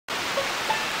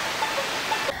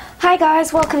Hi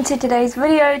guys, welcome to today's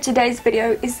video. Today's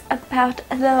video is about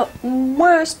the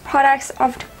worst products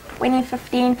of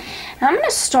 2015. And I'm going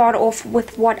to start off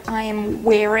with what I am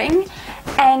wearing.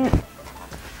 And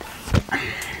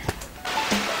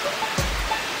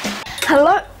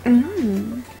Hello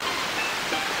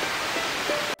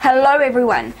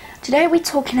everyone. Today we're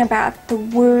talking about the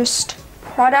worst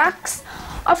products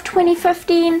of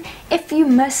 2015. If you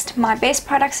missed my best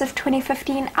products of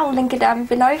 2015, I'll link it down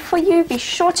below for you. Be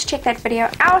sure to check that video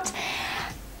out.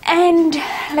 And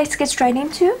let's get straight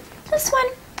into this one.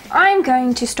 I'm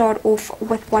going to start off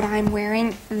with what I'm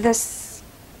wearing. This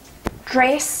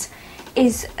dress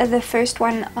is the first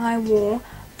one I wore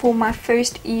for my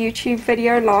first YouTube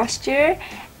video last year,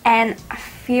 and I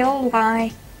feel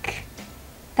like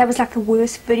that was like the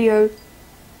worst video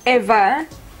ever.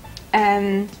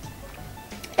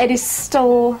 It is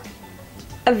still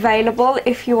available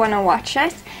if you want to watch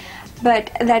it,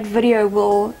 but that video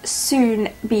will soon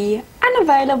be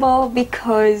unavailable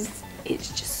because it's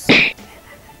just so bad.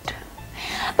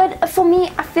 But for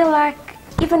me, I feel like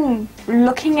even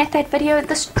looking at that video,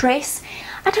 this dress,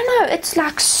 I don't know, it's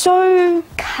like so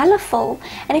colorful.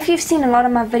 And if you've seen a lot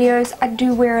of my videos, I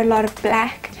do wear a lot of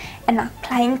black and like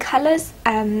plain colors,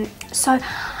 so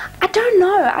I don't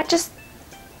know, I just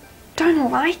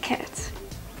don't like it.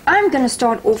 I'm gonna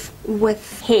start off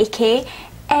with hair care,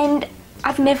 and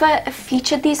I've never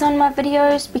featured these on my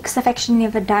videos because I've actually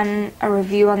never done a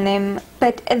review on them.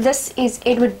 But this is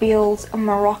Edward Beale's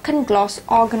Moroccan Gloss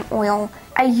Argan Oil.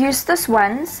 I used this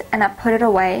once and I put it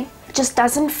away. It just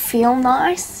doesn't feel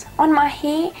nice on my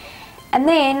hair. And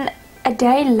then a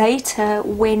day later,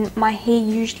 when my hair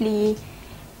usually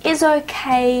is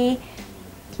okay,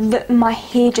 my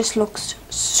hair just looks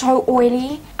so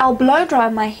oily. I'll blow dry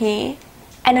my hair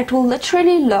and it will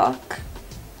literally look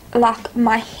like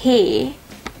my hair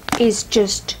is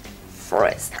just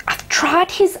frizz. I've tried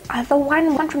his other one,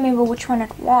 I can't remember which one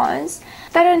it was.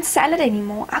 They don't sell it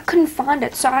anymore. I couldn't find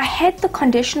it, so I had the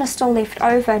conditioner still left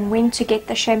over and went to get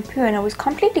the shampoo, and it was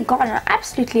completely gone. I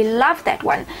absolutely love that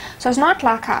one. So it's not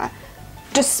like I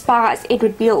despise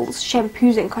Edward Beale's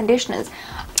shampoos and conditioners.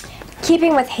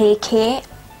 Keeping with hair care,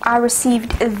 I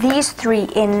received these three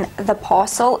in the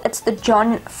parcel. It's the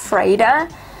John Frieda.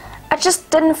 I just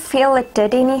didn't feel it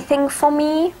did anything for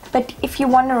me, but if you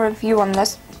want a review on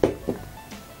this,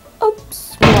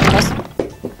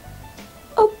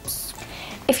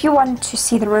 if you want to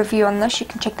see the review on this, you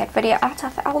can check that video out.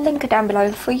 I'll link it down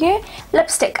below for you.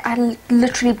 Lipstick, I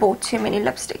literally bought too many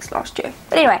lipsticks last year.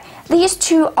 But anyway, these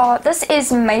two are, this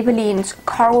is Maybelline's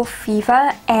Coral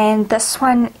Fever, and this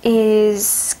one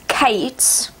is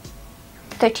Kate's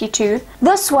 32.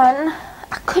 This one,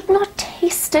 I could not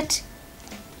taste it,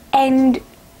 and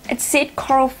it said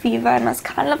Coral Fever, and I was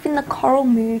kind of in the coral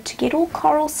mood to get all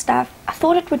coral stuff. I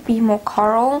thought it would be more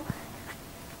coral.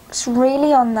 It's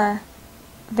really on the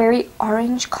very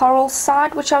orange coral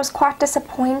side, which I was quite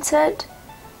disappointed,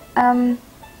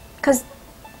 because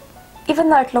even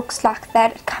though it looks like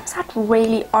that, it comes out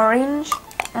really orange.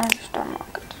 I just don't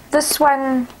like it. This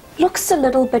one looks a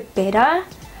little bit better,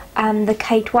 the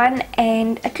Kate one,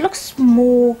 and it looks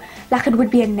more like it would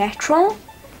be a natural.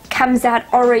 Comes out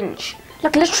orange,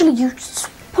 like literally you just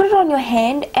put it on your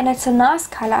hand and it's a nice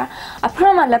color. I put it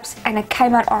on my lips and it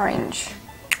came out orange.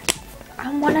 I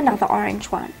want another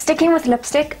orange one. Sticking with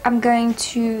lipstick, I'm going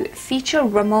to feature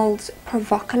Rimmel's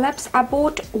Provocalips. I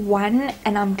bought one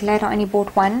and I'm glad I only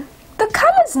bought one. The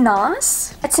color's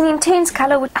nice. It's an intense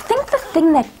color. I think the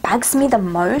thing that bugs me the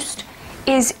most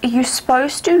is you're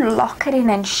supposed to lock it in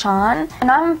and shine,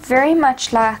 and I'm very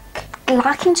much like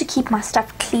liking to keep my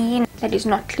stuff clean. That is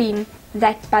not clean.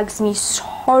 That bugs me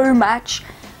so much.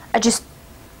 I just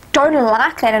don't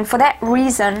like that, and for that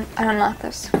reason I don't like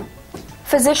this.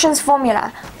 Physicians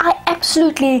Formula. I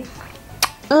absolutely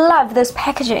love this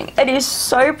packaging. It is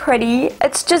so pretty.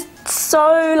 It's just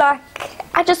so like,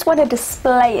 I just want to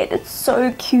display it. It's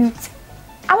so cute.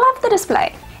 I love the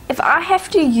display. If I have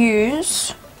to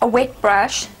use a wet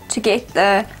brush to get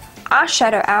the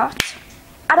eyeshadow out,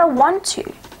 I don't want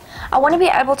to. I want to be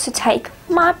able to take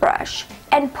my brush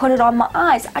and put it on my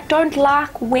eyes. I don't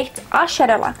like wet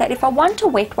eyeshadow like that. If I want a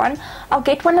wet one, I'll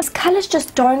get one. Those colors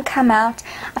just don't come out.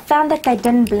 I found that they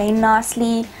didn't blend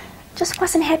nicely. Just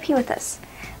wasn't happy with this.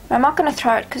 But I'm not going to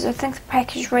throw it because I think the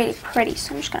package is really pretty,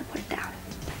 so I'm just going to put it down.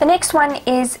 The next one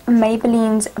is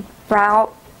Maybelline's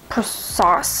Brow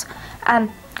Process.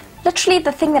 Literally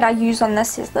the thing that I use on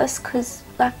this is this, because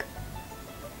like,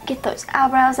 get those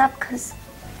eyebrows up, because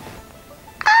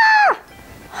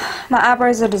my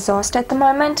eyebrows are a disaster at the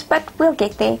moment, but we'll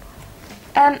get there.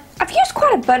 I've used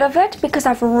quite a bit of it because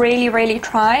I've really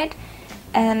tried,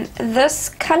 And this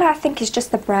color I think is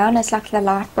just the brown. It's like the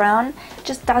light brown. It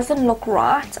just doesn't look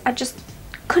right. I just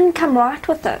couldn't come right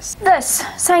with this. This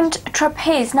Saint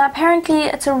Tropez. Now apparently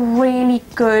it's a really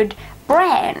good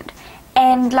brand,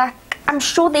 and like I'm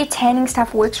sure their tanning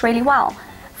stuff works really well.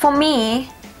 For me,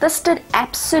 this did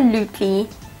absolutely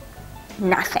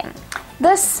nothing.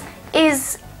 This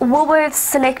is Woolworths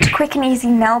Select Quick and Easy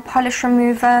Nail Polish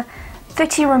Remover,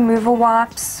 30 removal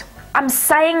wipes. I'm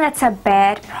saying it's a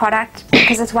bad product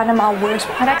because it's one of my worst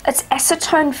products. It's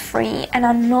acetone free, and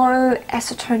I know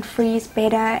acetone free is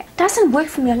better. It doesn't work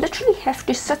for me. I literally have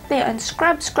to sit there and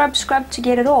scrub to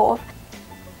get it off.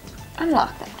 I don't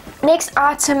like that. Next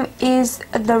item is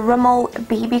the Rimmel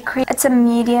BB cream. It's a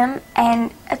medium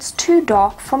and it's too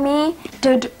dark for me.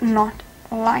 Did not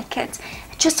like it.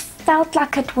 It just felt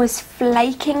like it was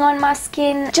flaking on my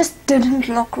skin. It just didn't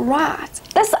look right.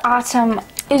 This item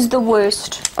is the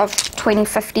worst of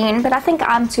 2015, but I think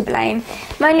I'm to blame,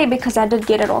 mainly because I did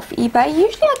get it off eBay.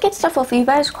 Usually I get stuff off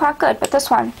eBay, it's quite good, but this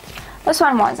one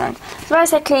wasn't. So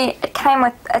basically it came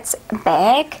with its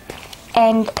bag,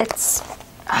 and it's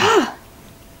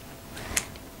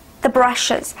the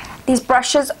brushes. These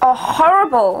brushes are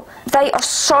horrible. They are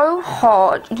so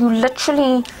hard. You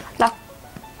literally, like,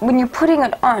 when you're putting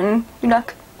it on, you're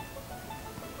like,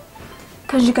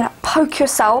 because you're gonna poke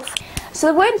yourself. So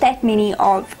there weren't that many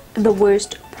of the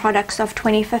worst products of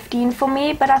 2015 for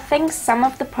me, but I think some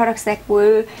of the products that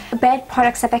were bad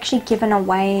products I've actually given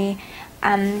away,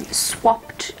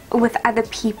 swapped with other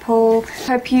people.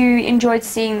 Hope you enjoyed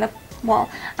seeing the, well,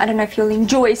 I don't know if you'll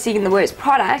enjoy seeing the worst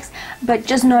products, but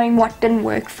just knowing what didn't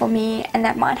work for me, and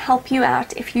that might help you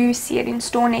out if you see it in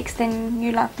store next and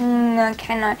you're like,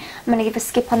 okay, no, I'm gonna give a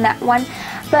skip on that one.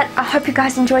 But I hope you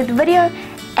guys enjoyed the video,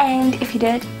 and if you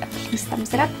did, please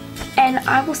thumbs it up, and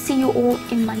I will see you all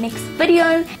in my next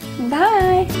video.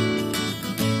 Bye!